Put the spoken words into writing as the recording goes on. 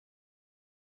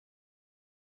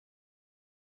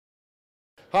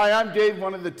Hi, I'm Dave,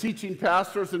 one of the teaching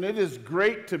pastors, and it is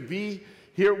great to be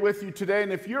here with you today.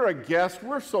 And if you're a guest,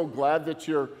 we're so glad that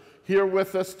you're here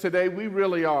with us today. We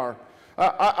really are.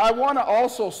 I want to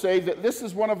also say that this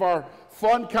is one of our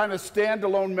fun kind of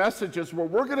standalone messages where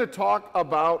we're going to talk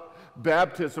about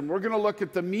baptism. We're going to look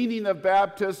at the meaning of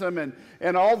baptism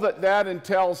and all that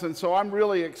entails. And so I'm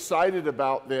really excited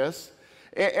about this.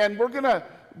 And we're going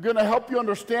to help you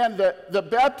understand that the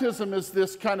baptism is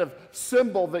this kind of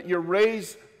symbol that you're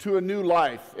raised to a new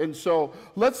life. And so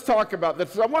let's talk about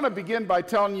this. I want to begin by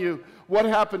telling you what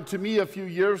happened to me a few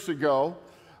years ago.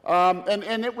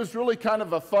 And it was really kind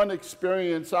of a fun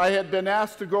experience. I had been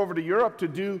asked to go over to Europe to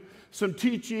do some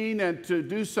teaching and to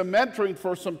do some mentoring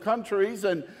for some countries.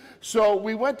 And so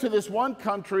we went to this one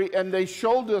country and they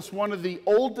showed us one of the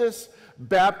oldest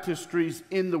baptistries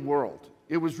in the world.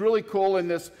 It was really cool, and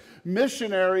this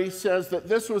missionary says that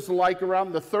this was like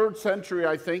around the 3rd century,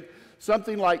 I think,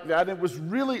 something like that. It was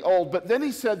really old, but then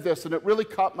he said this, and it really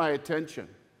caught my attention.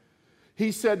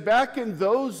 He said, back in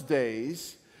those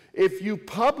days, if you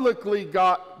publicly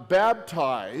got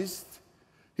baptized,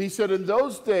 he said in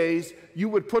those days, you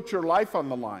would put your life on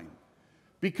the line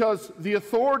because the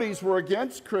authorities were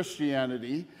against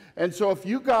Christianity, and so if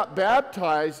you got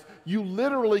baptized, you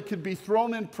literally could be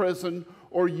thrown in prison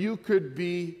or you could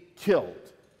be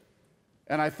killed.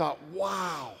 And I thought,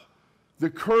 wow, the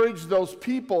courage those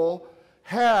people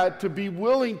had to be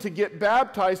willing to get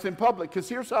baptized in public. Because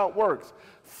here's how it works.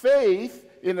 Faith,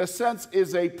 in a sense,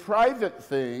 is a private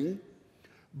thing,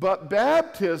 but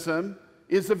baptism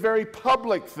is a very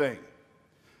public thing.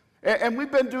 And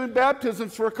we've been doing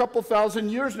baptisms for a couple thousand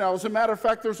years now. As a matter of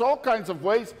fact, there's all kinds of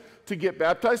ways to get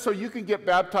baptized. So you can get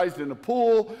baptized in a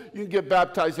pool, you can get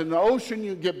baptized in the ocean,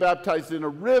 you can get baptized in a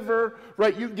river,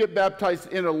 right? You can get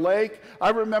baptized in a lake. I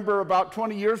remember about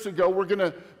 20 years ago, we're going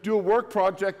to do a work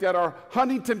project at our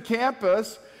Huntington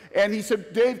campus, and he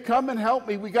said, Dave, come and help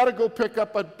me. We got to go pick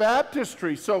up a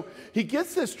baptistry. So he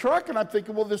gets this truck, and I'm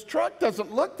thinking, well, this truck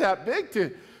doesn't look that big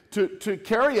to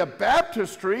carry a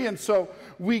baptistry. And so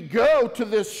we go to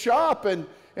this shop, and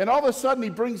all of a sudden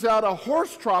he brings out a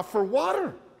horse trough for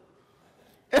water.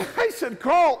 And I said,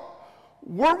 Carl,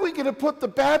 where are we going to put the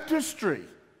baptistry?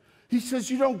 He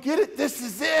says, you don't get it. This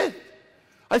is it.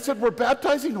 I said, we're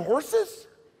baptizing horses?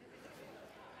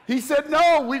 He said,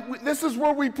 no, this is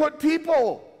where we put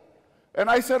people. And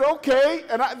I said, okay.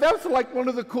 And that was like one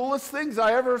of the coolest things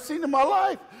I ever seen in my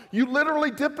life. You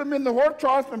literally dip them in the horse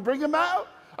trough and bring them out.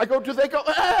 I go, do they go,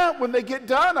 when they get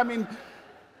done? I mean,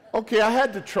 okay, I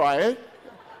had to try it.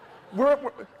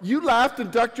 You laughed and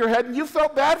ducked your head, and you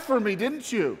felt bad for me, didn't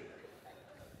you?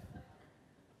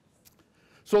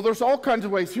 So there's all kinds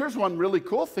of ways. Here's one really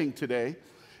cool thing today.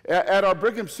 At our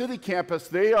Brigham City campus,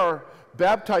 they are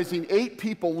baptizing 8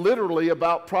 people literally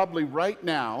about probably right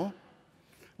now,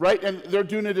 right? And they're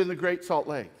doing it in the Great Salt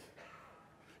Lake.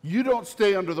 You don't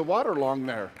stay under the water long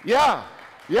there. Yeah.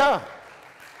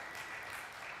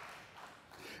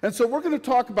 And so we're going to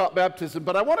talk about baptism,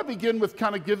 but I want to begin with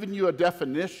kind of giving you a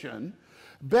definition.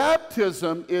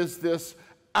 Baptism is this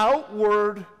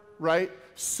outward, right,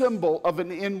 symbol of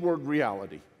an inward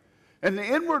reality. And the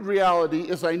inward reality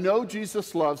is I know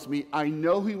Jesus loves me. I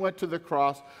know he went to the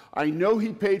cross. I know he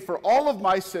paid for all of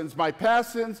my sins, my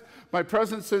past sins, my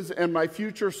present sins, and my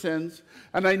future sins.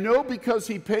 And I know because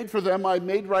he paid for them, I'm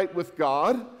made right with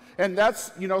God. And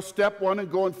that's, step one in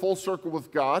going full circle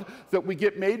with God, that we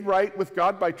get made right with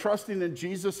God by trusting in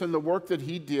Jesus and the work that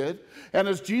he did. And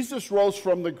as Jesus rose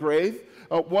from the grave,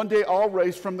 one day I'll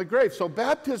raise from the grave. So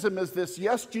baptism is this,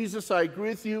 yes, Jesus, I agree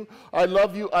with you. I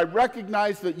love you. I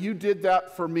recognize that you did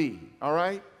that for me, all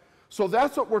right? So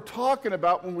that's what we're talking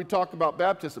about when we talk about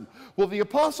baptism. Well, the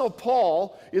Apostle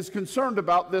Paul is concerned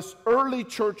about this early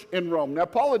church in Rome. Now,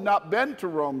 Paul had not been to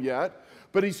Rome yet,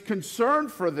 but he's concerned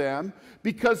for them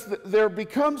because there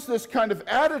becomes this kind of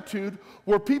attitude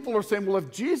where people are saying, well,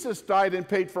 if Jesus died and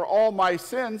paid for all my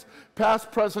sins, past,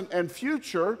 present, and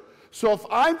future, so if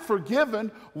I'm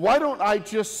forgiven, why don't I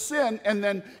just sin and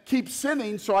then keep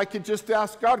sinning so I can just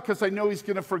ask God because I know he's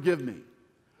going to forgive me,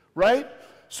 right?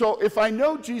 So if I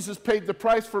know Jesus paid the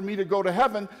price for me to go to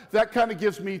heaven, that kind of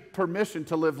gives me permission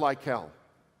to live like hell.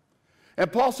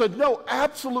 And Paul said, no,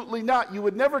 absolutely not. You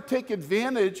would never take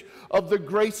advantage of the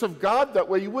grace of God that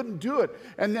way. You wouldn't do it.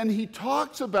 And then he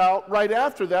talks about, right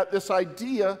after that, this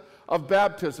idea of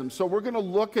baptism. So we're going to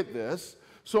look at this.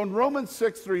 So in Romans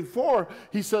 6:3-4,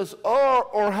 he says,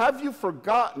 or have you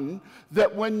forgotten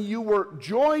that when you were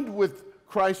joined with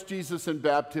Christ Jesus in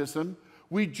baptism,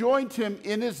 we joined him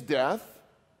in his death?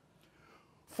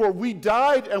 For we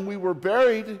died and we were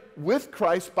buried with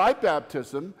Christ by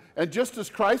baptism, and just as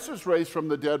Christ was raised from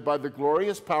the dead by the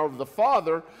glorious power of the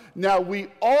Father, now we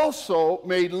also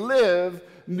may live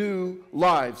new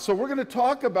lives. So we're going to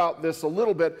talk about this a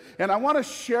little bit, and I want to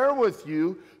share with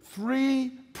you 3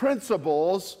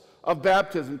 principles of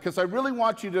baptism, because I really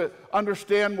want you to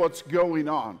understand what's going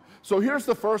on. So here's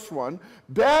the first one.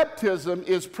 Baptism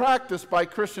is practiced by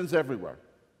Christians everywhere.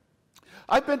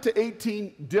 I've been to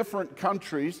 18 different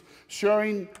countries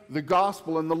sharing the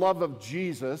gospel and the love of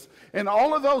Jesus. In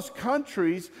all of those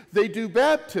countries, they do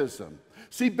baptism.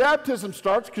 See, baptism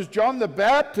starts because John the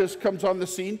Baptist comes on the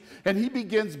scene and he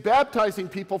begins baptizing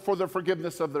people for the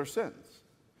forgiveness of their sins.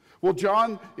 Well,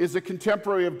 John is a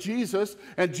contemporary of Jesus,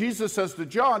 and Jesus says to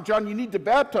John, John, you need to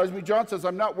baptize me. John says,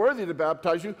 I'm not worthy to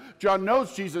baptize you. John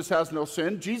knows Jesus has no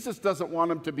sin. Jesus doesn't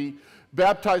want him to be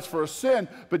baptized for a sin,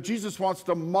 but Jesus wants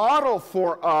to model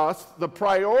for us the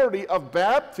priority of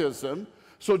baptism.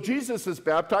 So Jesus is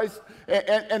baptized,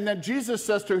 and then Jesus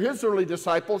says to his early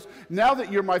disciples, now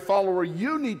that you're my follower,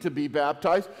 you need to be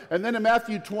baptized. And then in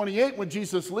Matthew 28, when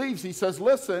Jesus leaves, he says,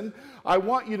 listen, I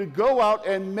want you to go out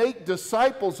and make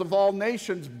disciples of all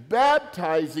nations,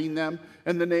 baptizing them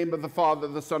in the name of the Father,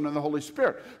 the Son, and the Holy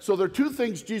Spirit. So there are 2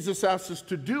 things Jesus asks us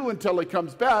to do until he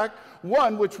comes back.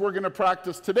 One, which we're going to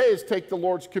practice today, is take the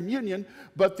Lord's communion,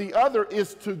 but the other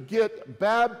is to get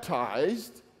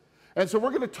baptized. And so we're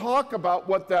going to talk about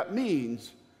what that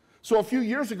means. So a few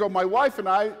years ago, my wife and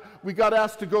I, we got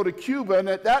asked to go to Cuba, and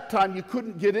at that time, you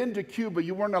couldn't get into Cuba.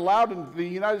 You weren't allowed, and the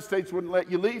United States wouldn't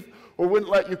let you leave or wouldn't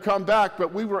let you come back,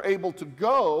 but we were able to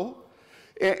go.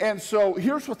 And so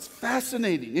here's what's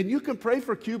fascinating, and you can pray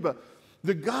for Cuba.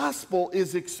 The gospel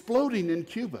is exploding in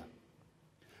Cuba.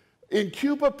 In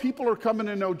Cuba, people are coming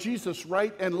to know Jesus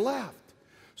right and left.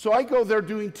 So I go there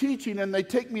doing teaching, and they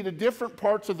take me to different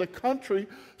parts of the country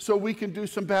so we can do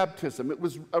some baptism. It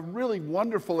was a really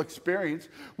wonderful experience.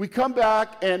 We come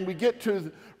back, and we get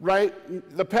to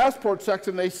the passport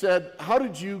section. They said, how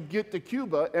did you get to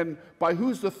Cuba, and by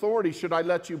whose authority should I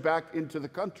let you back into the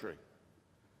country?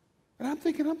 And I'm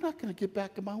thinking, I'm not going to get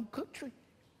back in my own country.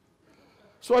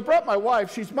 So I brought my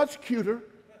wife. She's much cuter.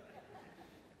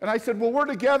 And I said, well, we're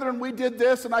together, and we did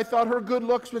this, and I thought her good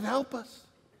looks would help us.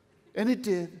 And it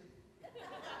did.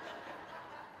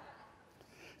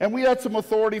 And we had some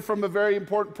authority from a very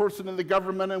important person in the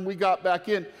government, and we got back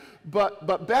in.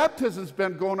 But baptism's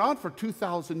been going on for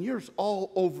 2,000 years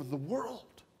all over the world.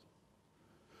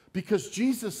 Because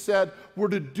Jesus said we're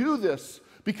to do this.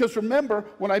 Because remember,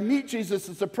 when I meet Jesus,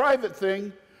 it's a private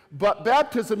thing, but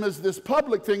baptism is this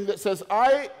public thing that says,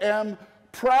 I am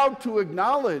proud to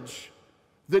acknowledge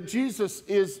that Jesus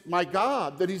is my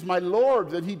God, that he's my Lord,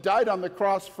 that he died on the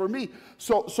cross for me.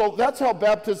 So that's how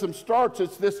baptism starts.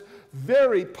 It's this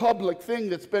very public thing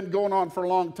that's been going on for a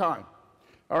long time.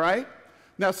 All right?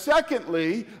 Now,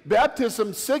 secondly,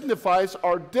 baptism signifies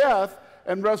our death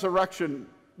and resurrection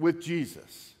with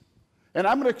Jesus. And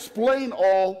I'm going to explain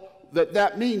all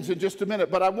that means in just a minute,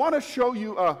 but I want to show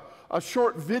you a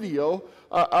short video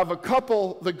of a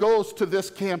couple that goes to this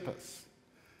campus.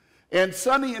 And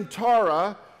Sonny and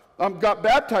Tara got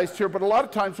baptized here, but a lot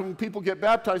of times when people get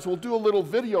baptized, we'll do a little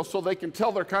video so they can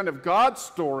tell their kind of God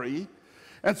story.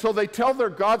 And so they tell their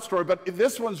God story, but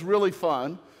this one's really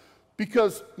fun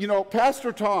because, you know,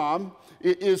 Pastor Tom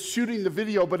is shooting the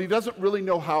video, but he doesn't really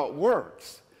know how it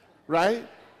works, right?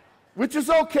 Which is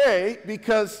okay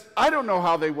because I don't know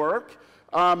how they work.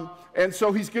 And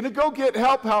so he's going to go get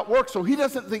help how it works, so he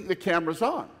doesn't think the camera's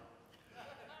on.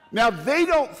 Now, they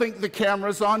don't think the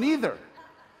camera's on either.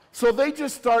 So they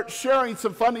just start sharing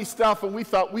some funny stuff, and we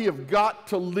thought we have got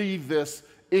to leave this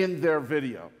in their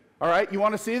video. All right, you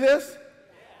want to see this?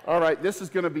 All right, this is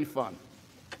going to be fun.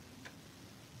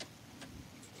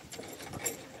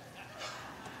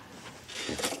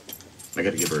 I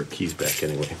got to give her keys back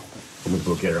anyway. I'm going to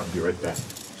go get her. I'll be right back.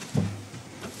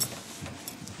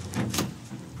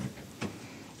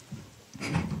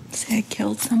 Say I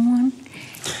killed someone,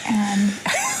 and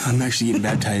I'm actually getting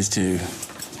baptized to,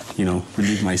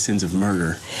 relieve my sins of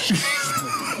murder.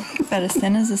 But a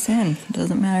sin is a sin.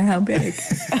 Doesn't matter how big.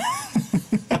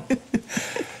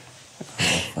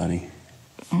 Funny.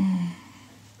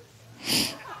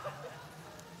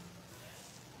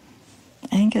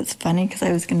 I think it's funny because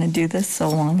I was going to do this so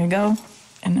long ago,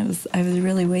 and I was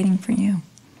really waiting for you.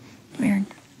 Weird.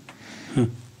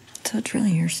 So it's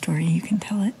really your story. You can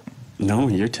tell it. No,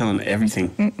 you're telling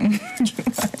everything.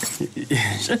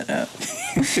 Shut up.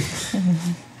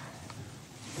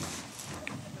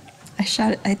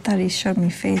 I thought he showed me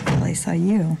faith till I saw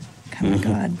you. Come to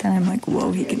God. Then I'm like,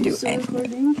 whoa, he can do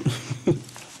anything.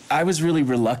 I was really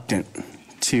reluctant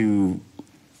to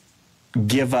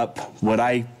give up what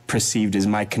I perceived as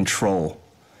my control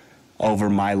over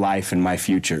my life and my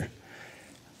future.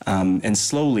 And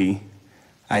slowly,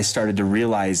 I started to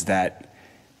realize that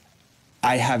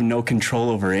I have no control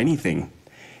over anything.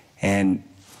 And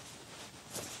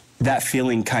that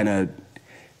feeling kind of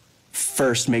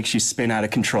first makes you spin out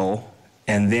of control.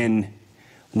 And then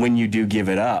when you do give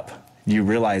it up, you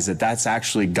realize that that's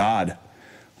actually God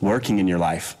working in your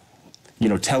life, you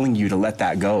know, telling you to let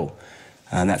that go.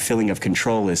 And that feeling of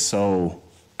control is so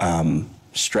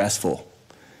stressful.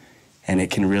 And it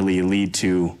can really lead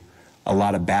to a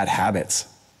lot of bad habits.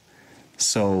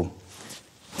 So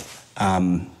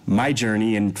my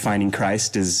journey in finding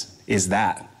Christ is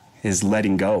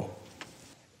letting go.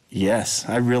 Yes,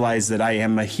 I realize that I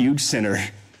am a huge sinner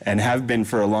and have been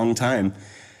for a long time.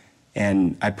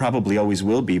 And I probably always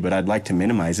will be, but I'd like to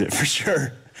minimize it for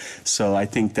sure. So I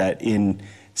think that in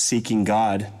seeking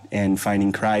God and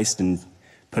finding Christ and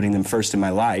putting them first in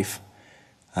my life,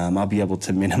 I'll be able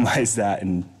to minimize that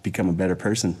and become a better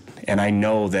person. And I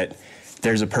know that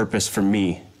there's a purpose for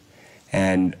me.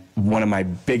 And one of my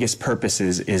biggest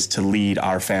purposes is to lead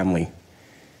our family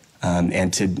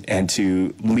and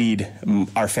to lead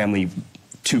our family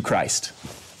to Christ.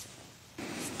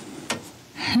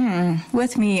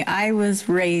 With me, I was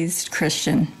raised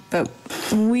Christian, but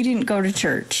we didn't go to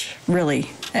church, really.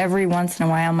 Every once in a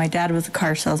while, my dad was a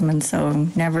car salesman, so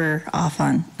never off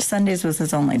on. Sundays was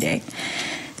his only day.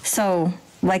 So,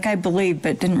 like, I believed,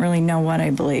 but didn't really know what I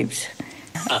believed.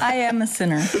 I am a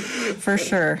sinner, for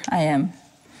sure, I am.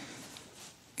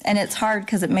 And it's hard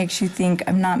because it makes you think,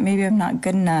 maybe I'm not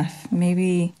good enough.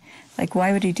 Maybe, like,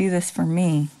 why would he do this for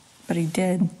me? But he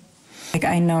did. Like,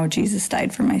 I know Jesus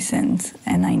died for my sins,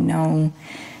 and I know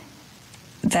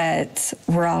that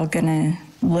we're all gonna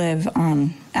live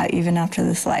on, even after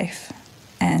this life.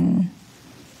 And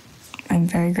I'm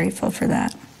very grateful for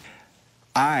that.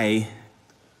 I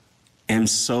am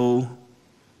so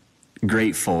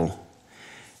grateful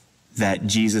that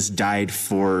Jesus died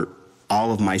for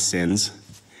all of my sins,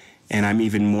 and I'm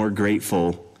even more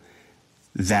grateful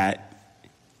that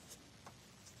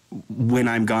when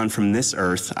I'm gone from this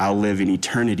earth, I'll live in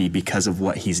eternity because of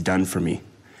what he's done for me,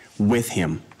 with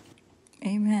him.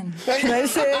 Amen. Can I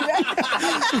say amen?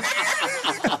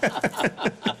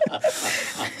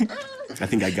 I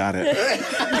think I got it.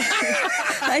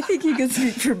 I think you can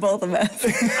speak for both of us.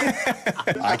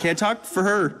 I can't talk for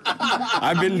her.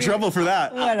 I've been in trouble for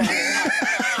that.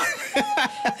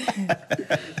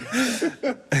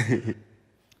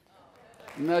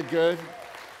 Isn't that good?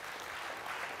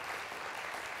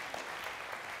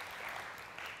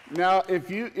 Now, if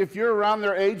you're around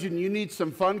their age and you need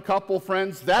some fun couple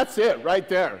friends, that's it right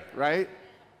there, right?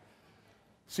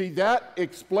 See, that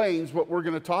explains what we're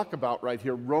going to talk about right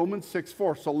here, Romans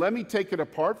 6:4. So let me take it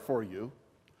apart for you.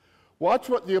 Watch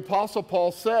what the Apostle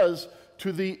Paul says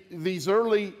to these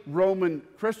early Roman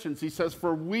Christians. He says,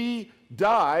 "For we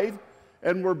died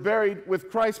and were buried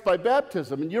with Christ by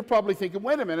baptism." And you're probably thinking,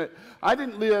 wait a minute, I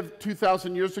didn't live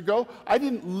 2,000 years ago. I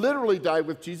didn't literally die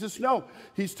with Jesus. No,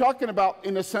 he's talking about,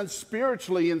 in a sense,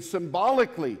 spiritually and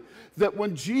symbolically, that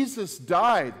when Jesus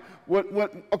died,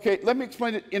 okay, let me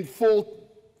explain it in full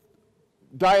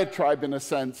diatribe in a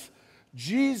sense.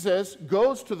 Jesus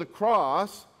goes to the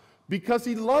cross because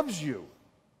he loves you.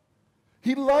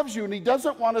 He loves you, and he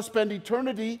doesn't want to spend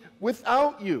eternity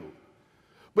without you.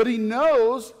 But he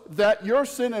knows that your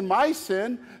sin and my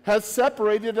sin has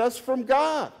separated us from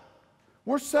God.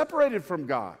 We're separated from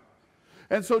God.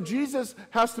 And so Jesus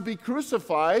has to be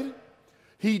crucified.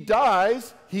 He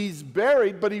dies, he's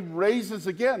buried, but he raises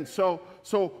again.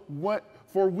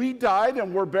 For we died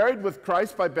and were buried with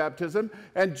Christ by baptism,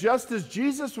 and just as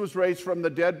Jesus was raised from the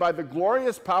dead by the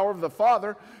glorious power of the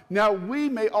Father, now we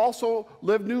may also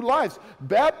live new lives.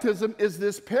 Baptism is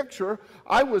this picture.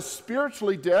 I was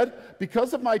spiritually dead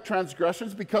because of my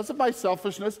transgressions, because of my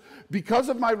selfishness, because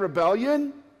of my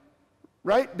rebellion,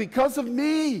 right? Because of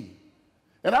me.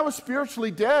 And I was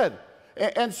spiritually dead.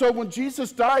 And so when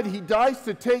Jesus died, he dies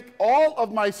to take all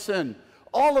of my sin,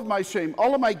 all of my shame,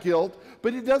 all of my guilt,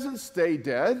 but he doesn't stay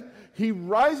dead. He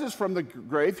rises from the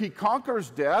grave. He conquers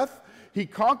death. He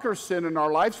conquers sin in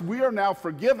our lives. We are now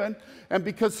forgiven. And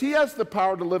because he has the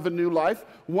power to live a new life,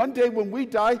 one day when we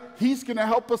die, he's going to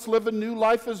help us live a new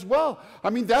life as well. I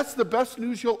mean, that's the best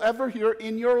news you'll ever hear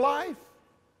in your life.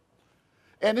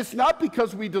 And it's not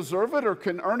because we deserve it or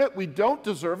can earn it. We don't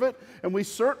deserve it, and we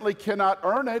certainly cannot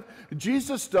earn it.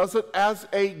 Jesus does it as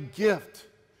a gift.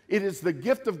 It is the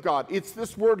gift of God. It's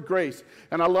this word grace.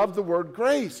 And I love the word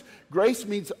grace. Grace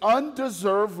means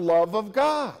undeserved love of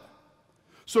God.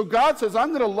 So God says, I'm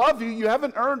going to love you. You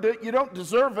haven't earned it. You don't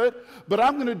deserve it. But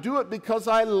I'm going to do it because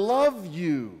I love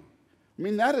you. I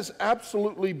mean, that is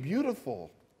absolutely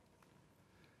beautiful.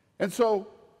 And so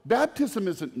baptism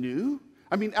isn't new.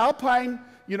 I mean, Alpine,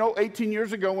 18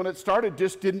 years ago when it started,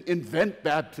 just didn't invent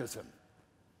baptism,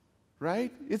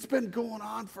 right? It's been going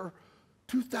on for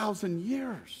 2,000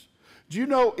 years. Do you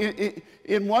know,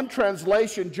 in one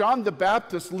translation, John the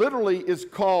Baptist literally is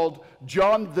called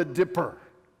John the Dipper.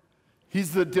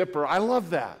 He's the dipper. I love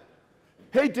that.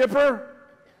 Hey, dipper.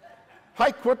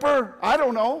 Hi, quipper. I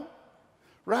don't know,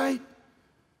 right?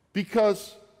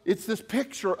 Because it's this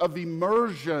picture of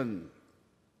immersion.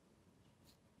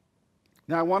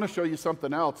 Now, I want to show you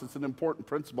something else. It's an important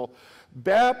principle.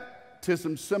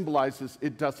 Baptism symbolizes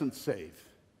it doesn't save.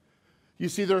 You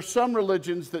see, there are some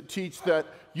religions that teach that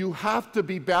you have to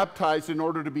be baptized in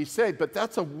order to be saved, but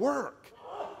that's a work.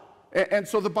 And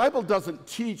so the Bible doesn't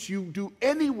teach you do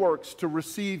any works to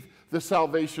receive the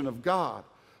salvation of God,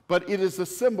 but it is a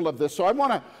symbol of this. So I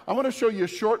want to show you a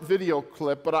short video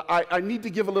clip, but I need to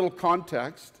give a little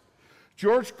context.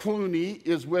 George Clooney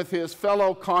is with his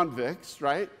fellow convicts,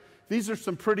 right? These are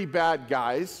some pretty bad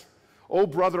guys. Oh,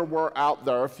 brother, we're out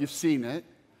there, if you've seen it.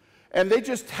 And they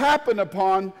just happen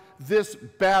upon this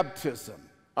baptism,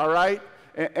 all right?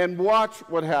 And watch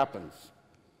what happens.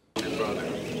 Hey, brother.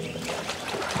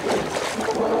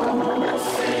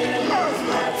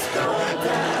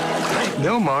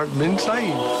 No, Mark, been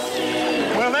saved.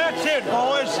 Well, that's it,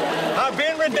 boys. I've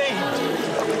been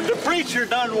redeemed. The preacher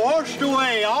done washed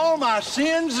away all my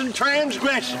sins and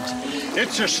transgressions.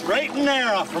 It's a straight and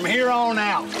narrow from here on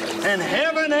out, and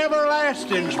heaven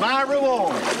everlasting's my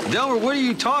reward. Delmer, what are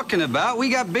you talking about? We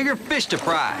got bigger fish to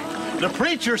fry. The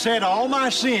preacher said all my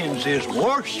sins is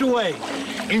washed away,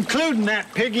 including that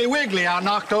Piggly Wiggly I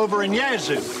knocked over in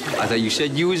Yazoo. I thought you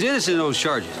said you was innocent of those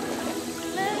charges.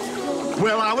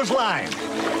 Well, I was lying.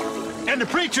 And the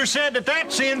preacher said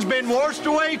that sin's been washed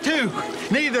away, too.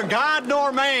 Neither God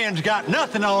nor man's got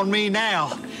nothing on me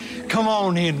now. Come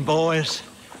on in, boys.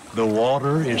 The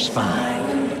water is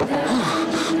fine.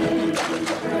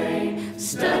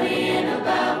 Studying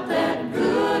about that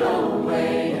good old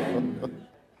way.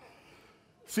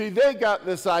 See, they got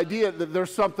this idea that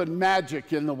there's something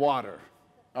magic in the water,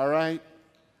 all right?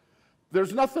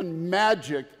 There's nothing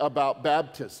magic about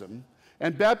baptism,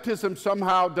 and baptism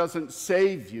somehow doesn't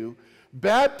save you.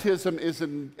 Baptism is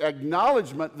an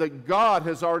acknowledgement that God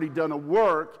has already done a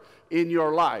work in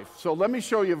your life. So let me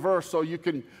show you a verse so you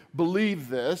can believe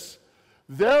this.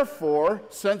 Therefore,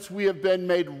 since we have been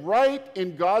made right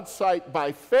in God's sight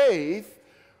by faith,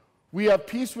 we have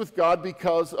peace with God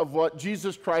because of what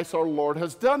Jesus Christ our Lord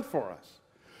has done for us.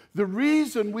 The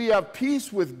reason we have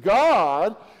peace with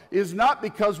God is not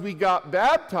because we got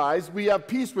baptized. We have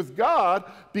peace with God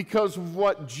because of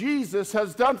what Jesus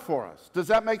has done for us. Does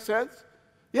that make sense?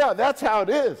 Yeah, that's how it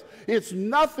is. It's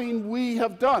nothing we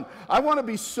have done. I want to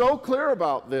be so clear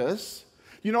about this.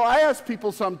 I ask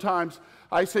people sometimes,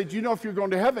 I say, do you know if you're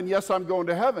going to heaven? Yes, I'm going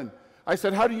to heaven. I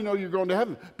said, how do you know you're going to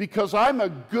heaven? Because I'm a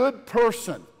good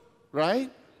person, right?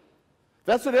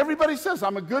 That's what everybody says,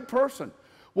 I'm a good person.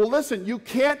 Well, listen, you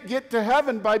can't get to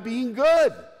heaven by being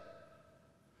good.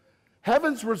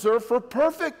 Heaven's reserved for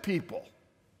perfect people.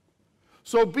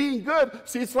 So being good,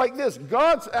 see, it's like this.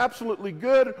 God's absolutely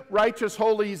good, righteous,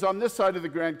 holy. He's on this side of the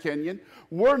Grand Canyon.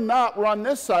 We're not. We're on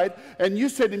this side. And you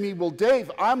say to me, well,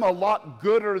 Dave, I'm a lot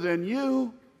gooder than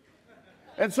you.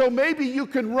 And so maybe you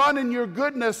can run in your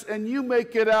goodness and you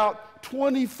make it out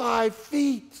 25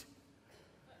 feet.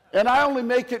 And I only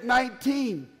make it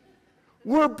 19.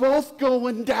 We're both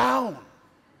going down.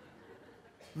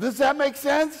 Does that make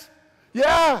sense?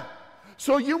 Yeah.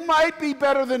 So you might be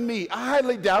better than me. I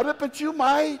highly doubt it, but you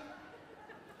might.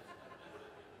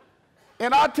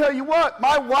 And I'll tell you what,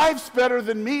 my wife's better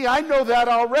than me. I know that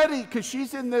already because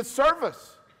she's in this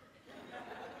service.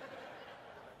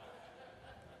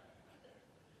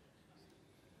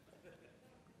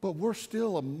 But we're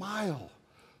still a mile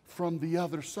from the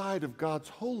other side of God's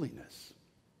holiness.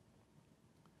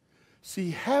 See,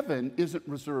 heaven isn't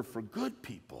reserved for good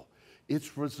people.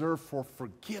 It's reserved for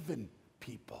forgiven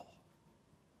people.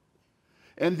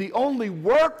 And the only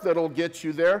work that'll get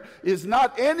you there is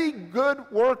not any good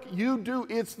work you do.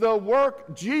 It's the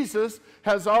work Jesus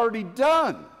has already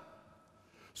done.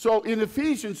 So in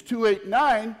Ephesians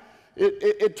 2:8-9,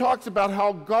 it talks about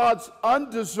how God's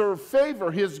undeserved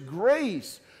favor, his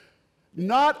grace,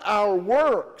 not our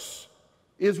works,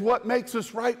 is what makes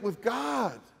us right with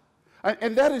God.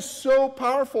 And that is so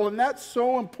powerful, and that's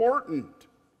so important.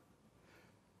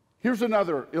 Here's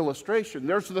another illustration.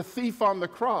 There's the thief on the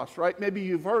cross, right? Maybe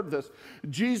you've heard this.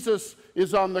 Jesus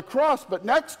is on the cross, but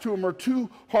next to him are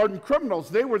two hardened criminals.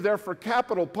 They were there for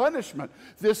capital punishment.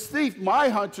 This thief, my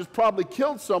hunch, has probably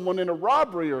killed someone in a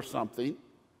robbery or something.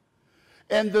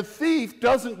 And the thief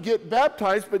doesn't get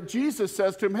baptized, but Jesus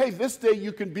says to him, hey, this day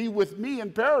you can be with me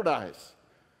in paradise.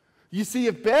 You see,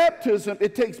 if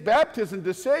it takes baptism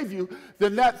to save you,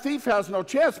 then that thief has no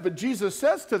chance. But Jesus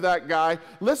says to that guy,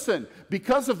 listen,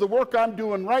 because of the work I'm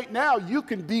doing right now, you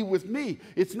can be with me.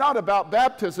 It's not about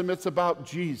baptism, it's about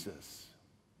Jesus.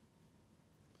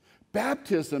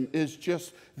 Baptism is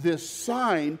just this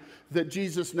sign that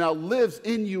Jesus now lives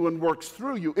in you and works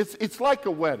through you. It's like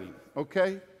a wedding,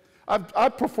 okay?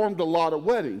 I've performed a lot of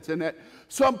weddings, and at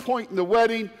some point in the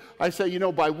wedding, I say,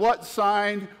 by what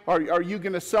sign are you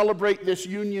going to celebrate this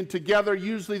union together?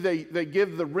 Usually they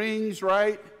give the rings,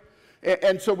 right?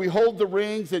 And so we hold the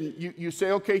rings, and you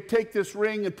say, okay, take this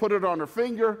ring and put it on her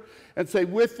finger, and say,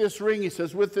 with this ring, he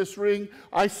says, with this ring,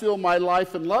 I seal my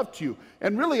life and love to you.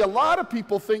 And really, a lot of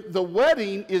people think the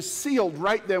wedding is sealed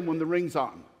right then when the ring's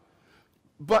on.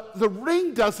 But the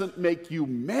ring doesn't make you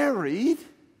married.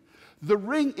 The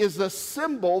ring is a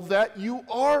symbol that you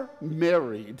are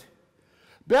married.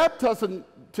 Baptism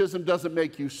doesn't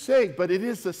make you saved, but it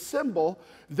is a symbol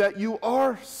that you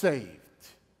are saved.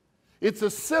 It's a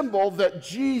symbol that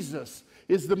Jesus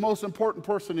is the most important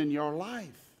person in your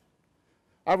life.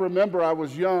 I remember I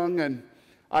was young and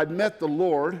I'd met the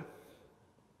Lord,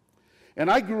 and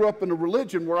I grew up in a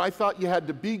religion where I thought you had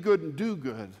to be good and do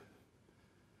good.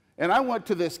 And I went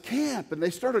to this camp, and they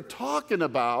started talking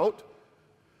about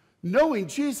knowing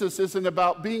Jesus isn't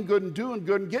about being good and doing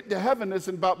good, and getting to heaven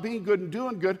isn't about being good and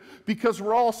doing good, because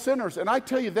we're all sinners. And I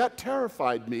tell you, that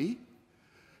terrified me,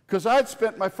 because I had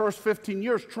spent my first 15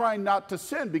 years trying not to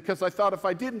sin, because I thought if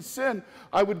I didn't sin,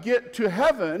 I would get to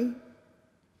heaven.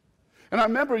 And I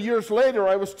remember years later,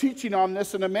 I was teaching on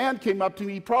this, and a man came up to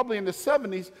me, probably in the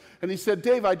 70s, and he said,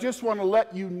 Dave, I just want to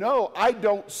let you know I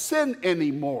don't sin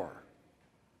anymore.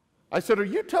 I said, are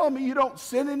you telling me you don't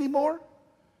sin anymore?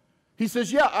 He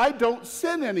says, yeah, I don't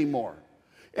sin anymore.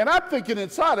 And I'm thinking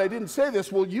inside, I didn't say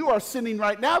this, well, you are sinning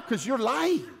right now because you're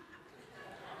lying.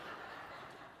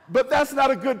 But that's not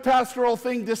a good pastoral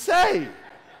thing to say.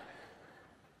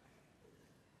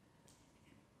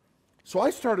 So I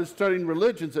started studying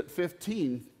religions at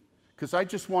 15 because I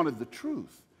just wanted the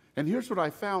truth. And here's what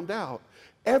I found out.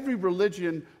 Every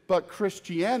religion but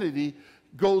Christianity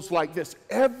goes like this.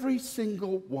 Every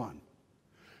single one.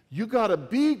 You got to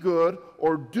be good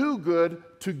or do good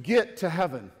to get to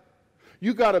heaven.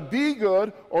 You got to be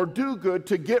good or do good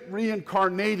to get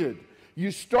reincarnated.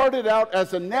 You started out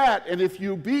as a gnat, and if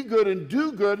you be good and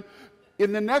do good,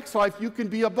 in the next life you can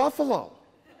be a buffalo.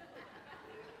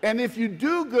 And if you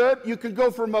do good, you can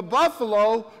go from a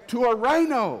buffalo to a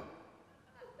rhino.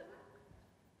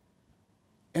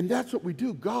 And that's what we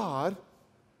do. God,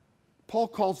 Paul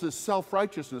calls this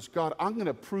self-righteousness. God, I'm going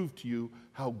to prove to you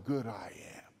how good I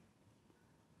am.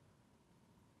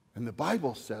 And the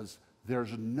Bible says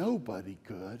there's nobody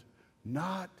good,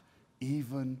 not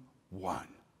even one.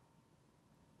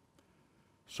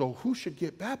 So who should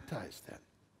get baptized then?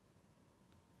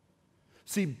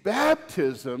 See,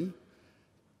 baptism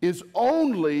is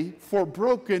only for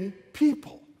broken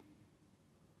people.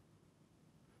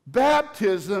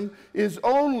 Baptism is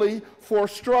only for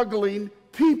struggling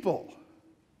people.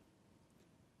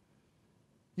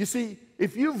 You see,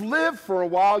 if you've lived for a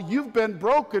while, you've been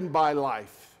broken by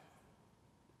life.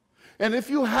 And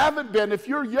if you haven't been, if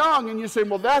you're young and you say,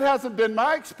 well, that hasn't been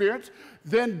my experience,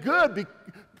 then good.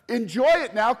 Enjoy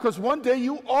it now, because one day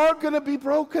you are going to be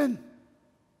broken.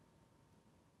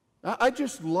 I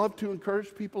just love to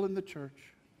encourage people in the church.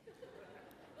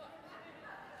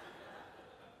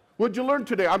 What'd you learn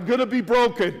today? I'm going to be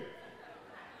broken.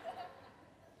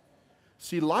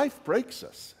 See, life breaks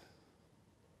us.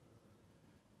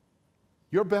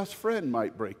 Your best friend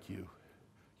might break you.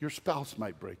 Your spouse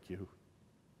might break you.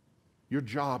 Your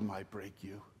job might break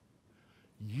you.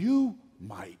 You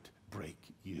might break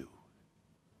you.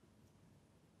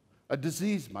 A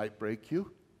disease might break you.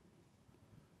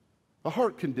 A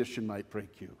heart condition might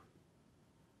break you.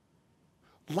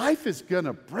 Life is going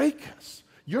to break us.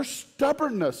 Your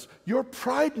stubbornness, your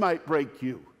pride might break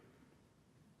you.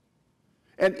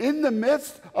 And in the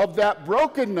midst of that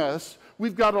brokenness,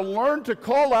 we've got to learn to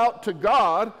call out to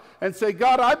God and say,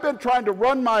 God, I've been trying to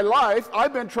run my life.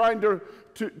 I've been trying to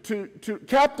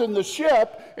captain the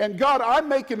ship, and God, I'm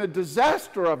making a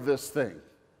disaster of this thing.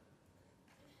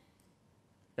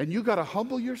 And you got to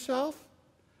humble yourself,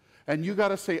 and you got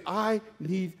to say, I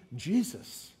need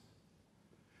Jesus.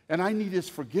 And I need his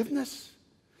forgiveness,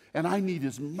 and I need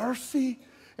his mercy,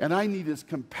 and I need his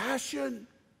compassion.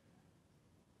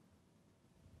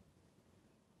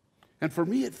 And for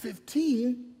me at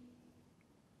 15,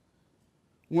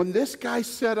 when this guy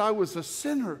said I was a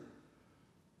sinner,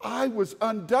 I was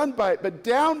undone by it. But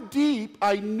down deep,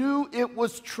 I knew it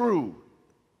was true.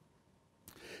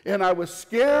 And I was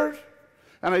scared,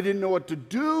 and I didn't know what to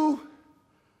do.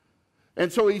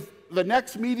 And so the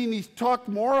next meeting, he talked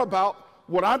more about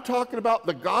what I'm talking about,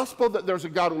 the gospel, that there's a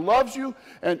God who loves you.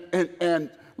 And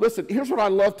listen, here's what I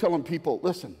love telling people.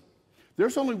 Listen,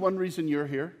 there's only one reason you're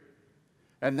here,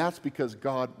 and that's because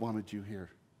God wanted you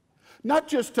here. Not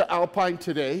just to Alpine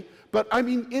today, but I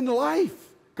mean in life.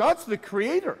 God's the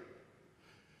creator.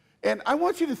 And I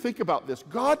want you to think about this.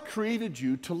 God created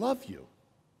you to love you.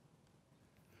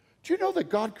 Do you know that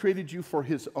God created you for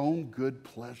his own good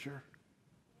pleasure?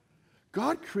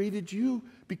 God created you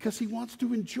because he wants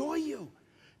to enjoy you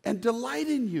and delight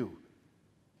in you.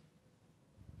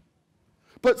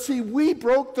 But see, we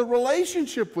broke the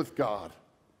relationship with God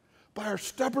by our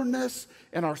stubbornness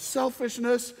and our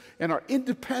selfishness and our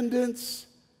independence.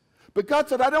 But God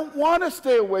said, I don't want to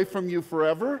stay away from you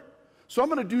forever, so I'm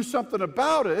going to do something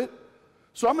about it.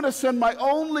 So I'm going to send my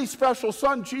only special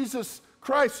son, Jesus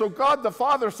Christ. So God the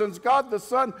Father sends God the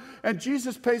Son, and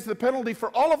Jesus pays the penalty for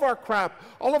all of our crap,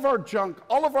 all of our junk,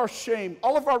 all of our shame,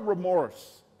 all of our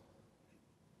remorse.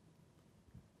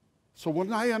 So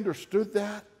when I understood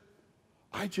that,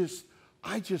 I just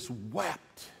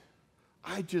wept.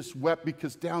 I just wept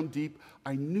because down deep,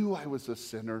 I knew I was a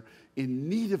sinner in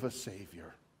need of a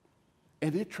Savior.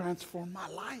 And it transformed my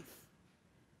life.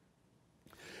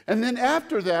 And then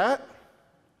after that,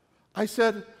 I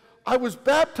said, I was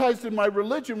baptized in my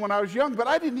religion when I was young, but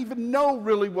I didn't even know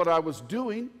really what I was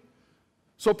doing.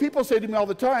 So people say to me all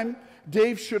the time,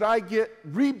 Dave, should I get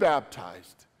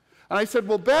rebaptized? And I said,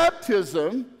 well,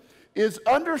 baptism is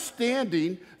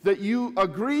understanding that you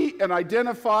agree and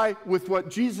identify with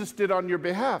what Jesus did on your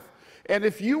behalf. And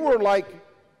if you were like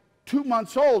 2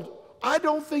 months old, I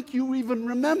don't think you even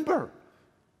remember.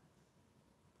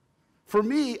 For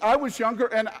me, I was younger,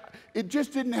 and it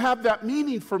just didn't have that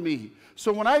meaning for me.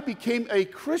 So when I became a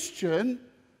Christian,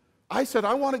 I said,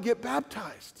 I want to get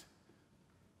baptized.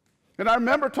 And I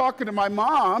remember talking to my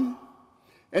mom,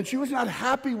 and she was not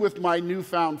happy with my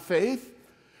newfound faith.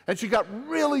 And she got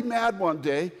really mad one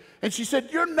day, and she said,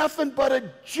 you're nothing but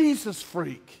a Jesus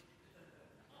freak.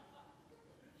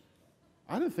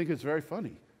 I didn't think it was very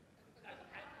funny.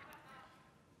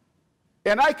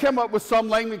 And I came up with some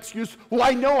lame excuse. Well,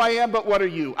 I know I am, but what are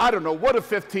you? I don't know. What do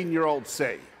 15-year-olds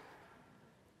say?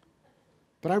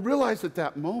 But I realized at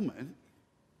that moment,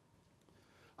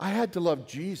 I had to love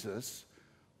Jesus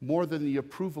more than the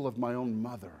approval of my own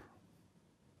mother.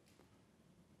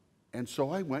 And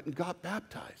so I went and got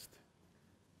baptized.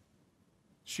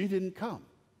 She didn't come.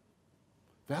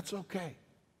 That's okay,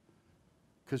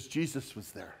 because Jesus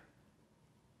was there.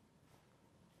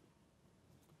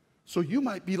 So you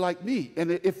might be like me,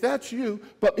 and if that's you,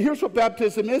 but here's what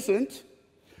baptism isn't.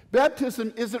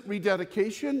 Baptism isn't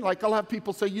rededication. Like I'll have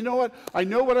people say, you know what, I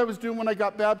know what I was doing when I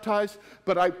got baptized,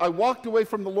 but I walked away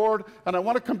from the Lord, and I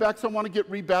want to come back, so I want to get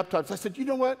rebaptized. I said, you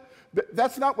know what,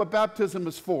 that's not what baptism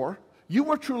is for. You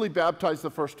were truly baptized the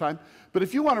first time, but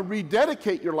if you want to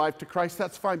rededicate your life to Christ,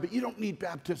 that's fine, but you don't need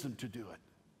baptism to do it.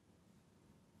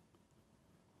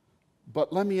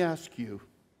 But let me ask you,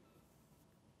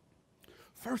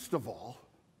 first of all,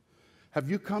 have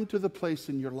you come to the place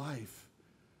in your life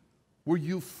where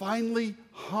you finally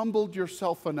humbled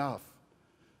yourself enough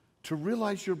to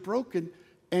realize you're broken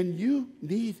and you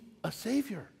need a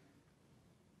Savior?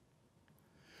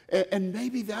 And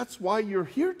maybe that's why you're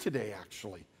here today,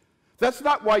 actually. That's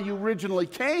not why you originally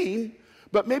came,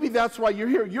 but maybe that's why you're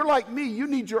here. You're like me. You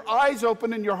need your eyes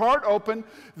open and your heart open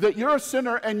that you're a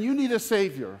sinner and you need a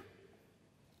Savior.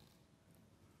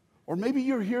 Or maybe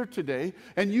you're here today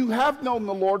and you have known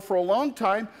the Lord for a long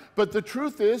time, but the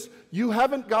truth is you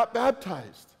haven't got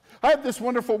baptized. I had this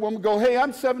wonderful woman go, hey,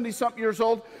 I'm 70-something years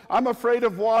old. I'm afraid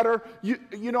of water.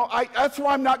 That's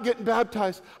why I'm not getting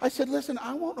baptized. I said, listen,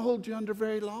 I won't hold you under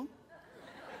very long.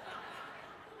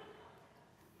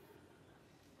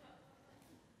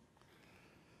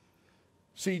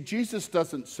 See, Jesus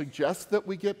doesn't suggest that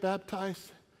we get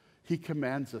baptized. He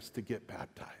commands us to get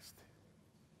baptized.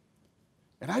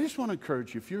 And I just want to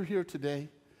encourage you, if you're here today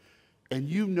and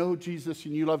you know Jesus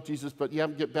and you love Jesus, but you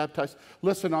haven't get baptized,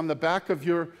 listen, on the back of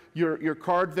your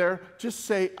card there, just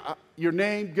say your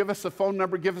name, give us a phone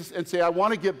number, and say, I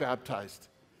want to get baptized.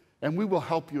 And we will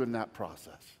help you in that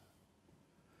process.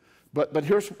 But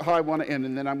here's how I want to end,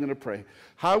 and then I'm going to pray.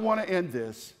 How I want to end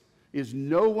this is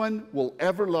no one will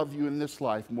ever love you in this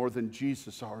life more than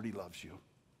Jesus already loves you.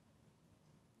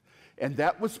 And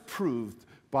that was proved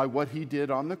by what he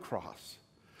did on the cross,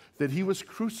 that he was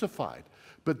crucified,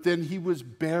 but then he was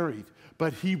buried,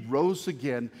 but he rose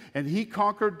again, and he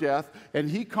conquered death,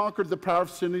 and he conquered the power of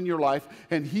sin in your life,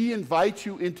 and he invites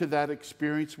you into that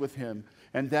experience with him,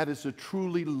 and that is a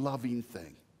truly loving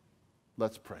thing.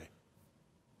 Let's pray.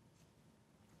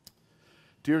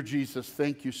 Dear Jesus,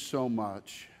 thank you so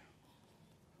much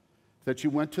that you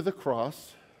went to the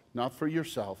cross, not for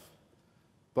yourself,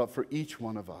 but for each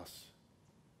one of us.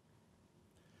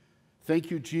 Thank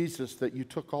you, Jesus, that you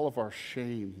took all of our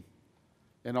shame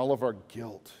and all of our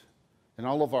guilt and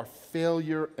all of our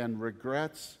failure and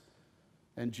regrets.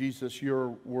 And Jesus, your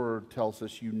word tells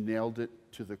us you nailed it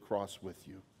to the cross with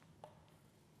you.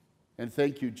 And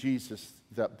thank you, Jesus,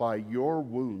 that by your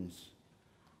wounds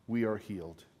we are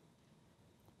healed.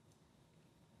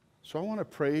 So I want to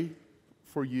pray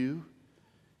for you.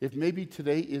 If maybe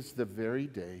today is the very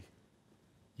day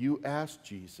you ask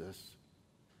Jesus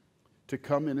to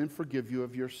come in and forgive you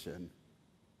of your sin.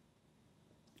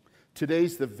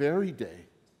 Today's the very day,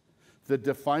 the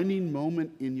defining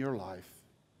moment in your life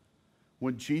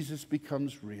when Jesus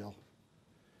becomes real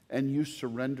and you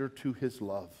surrender to his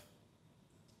love.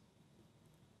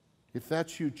 If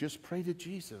that's you, just pray to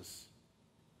Jesus.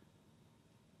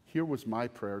 Here was my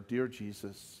prayer. Dear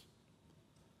Jesus,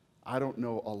 I don't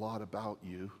know a lot about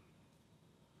you,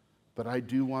 but I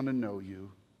do want to know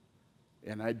you,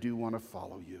 and I do want to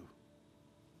follow you.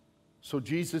 So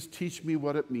Jesus, teach me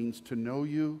what it means to know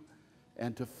you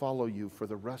and to follow you for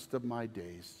the rest of my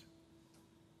days.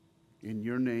 In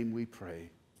your name we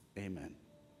pray. Amen.